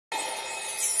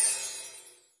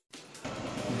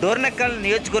డోర్నకల్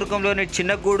నియోజకవర్గంలోని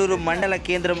చిన్నగూడూరు మండల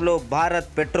కేంద్రంలో భారత్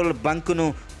పెట్రోల్ బంకును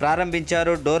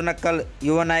ప్రారంభించారు డోర్నకల్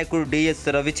యువ నాయకుడు డిఎస్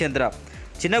రవిచంద్ర.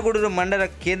 చిన్నగూడూరు మండల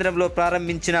కేంద్రంలో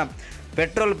ప్రారంభించిన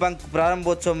petrol bunk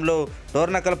ప్రారంభోత్సవంలో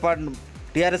Dornakal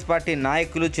TRS party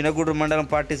నాయకులు, చిన్నగూడూరు మండలం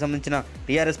పార్టీ సంబంధించిన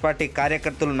టీఆర్ఎస్ పార్టీ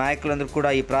కార్యకర్తలు, నాయకులందరూ కూడా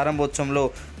ఈ ప్రారంభోత్సవంలో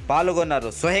పాల్గొన్నారు.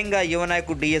 స్వయంగా యువ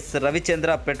నాయకుడు డిఎస్ రవిచంద్ర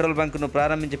పెట్రోల్ బంకును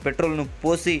ప్రారంభించి పెట్రోల్ను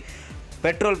పోసి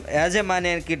పెట్రోల్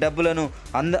యాజమాన్యానికి డబ్బులను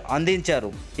అందించారు.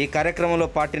 ఈ కార్యక్రమంలో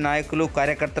పార్టీ నాయకులు,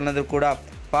 కార్యకర్తలందరూ కూడా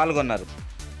పాల్గొన్నారు.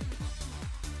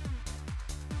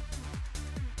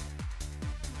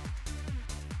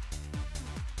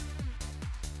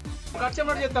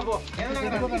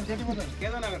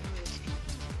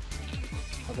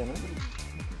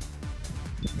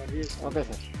 ఓకే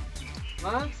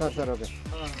సార్ సార్ ఓకే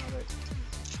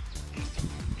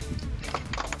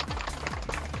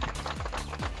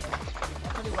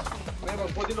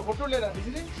పొద్దున్న కొట్టులేదా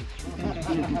బిజిలీ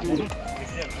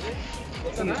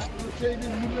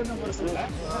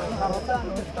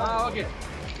ఓకే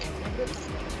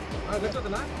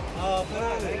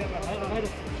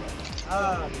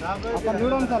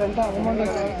చూడండి సార్ ఎంత అమౌంట్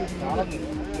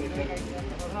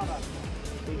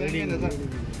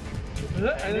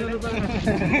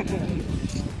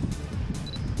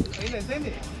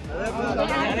ఎంతైంది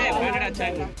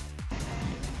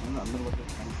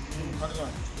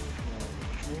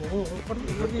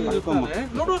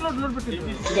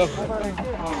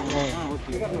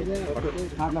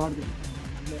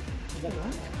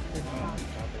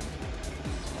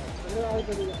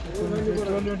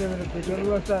పెట్రోల్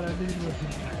వస్తారా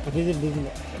డీజిల్ డీజిల్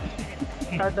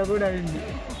కట్ట కూడా అయింది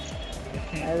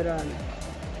హైదరాబాద్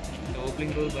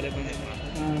ఓపెనింగ్ రోజు భలే పని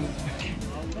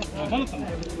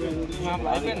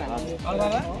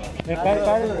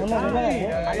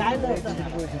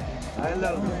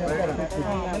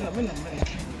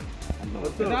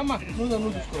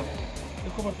నువ్వు చూసుకో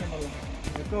ఎక్కువ పడుతుంది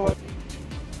ఎక్కువ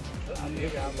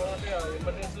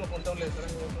ఎమర్జెన్సీలో కొంటాం లేదు సార్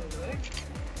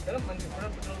మంచి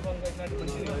పెట్రోల్ బంక్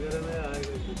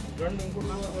రెండు ఇంకోటి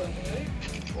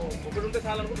ఒకటి ఉంటే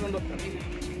చాలా అనుకుంటే రెండు వస్తాను.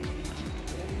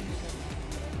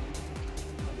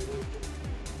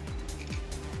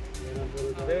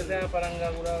 వ్యవసాయ పరంగా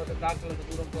కూడా డాక్టర్లకు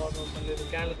దూరం పోవాల్సిన అవసరం లేదు,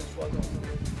 క్యాన్లు తీసుకోవాల్సిన అవసరం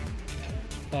లేదు,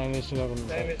 టైం వేస్ట్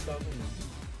కాకుండా